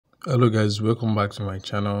Hello guys, welcome back to my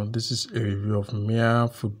channel. This is a review of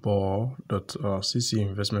Mia-football.cc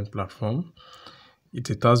investment platform.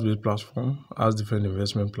 It's a task-based platform, has different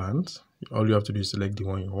investment plans. All you have to do is select the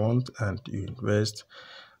one you want and you invest.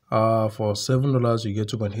 For $7 you get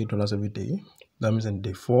 $2.8 every day. That means in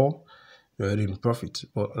day 4 you're already in profit.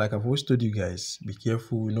 But like I've always told you guys, be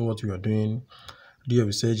careful, know what you are doing, do your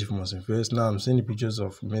research if you must invest. Now I'm seeing the pictures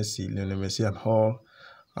of Lionel Messi and all,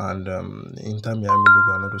 and Inter Miami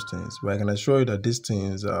logo and all those things, but I can assure you that these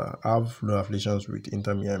things have no affiliations with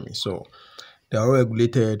Inter Miami. So they are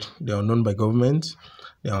regulated, they are known by government,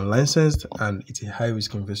 they are unlicensed, and it's a high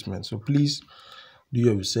risk investment. So please do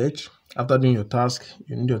your research. After doing your task,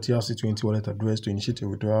 you need your TRC20 wallet address to initiate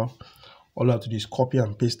your withdrawal. All you have to do is copy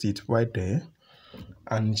and paste it right there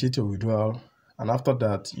and initiate your withdrawal. And after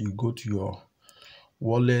that, you go to your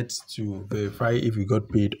wallet to verify if you got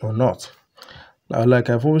paid or not. Now, like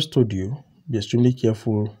I've always told you, be extremely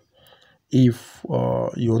careful if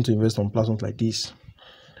you want to invest on platforms like this,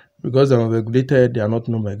 because they are regulated, they are not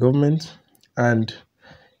known by government, and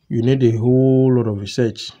you need a whole lot of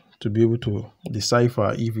research to be able to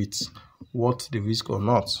decipher if it's worth the risk or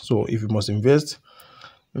not. So if you must invest,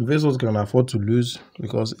 investors can afford to lose,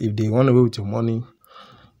 because if they run away with your money,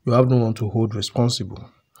 you have no one to hold responsible.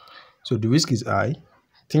 So the risk is high.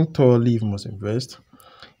 Think thoroughly if you must invest.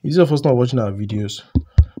 If this is your first time watching our videos,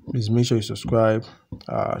 please make sure you subscribe,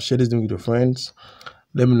 share this video with your friends,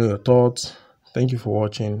 let me know your thoughts. Thank you for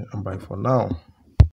watching, and bye for now.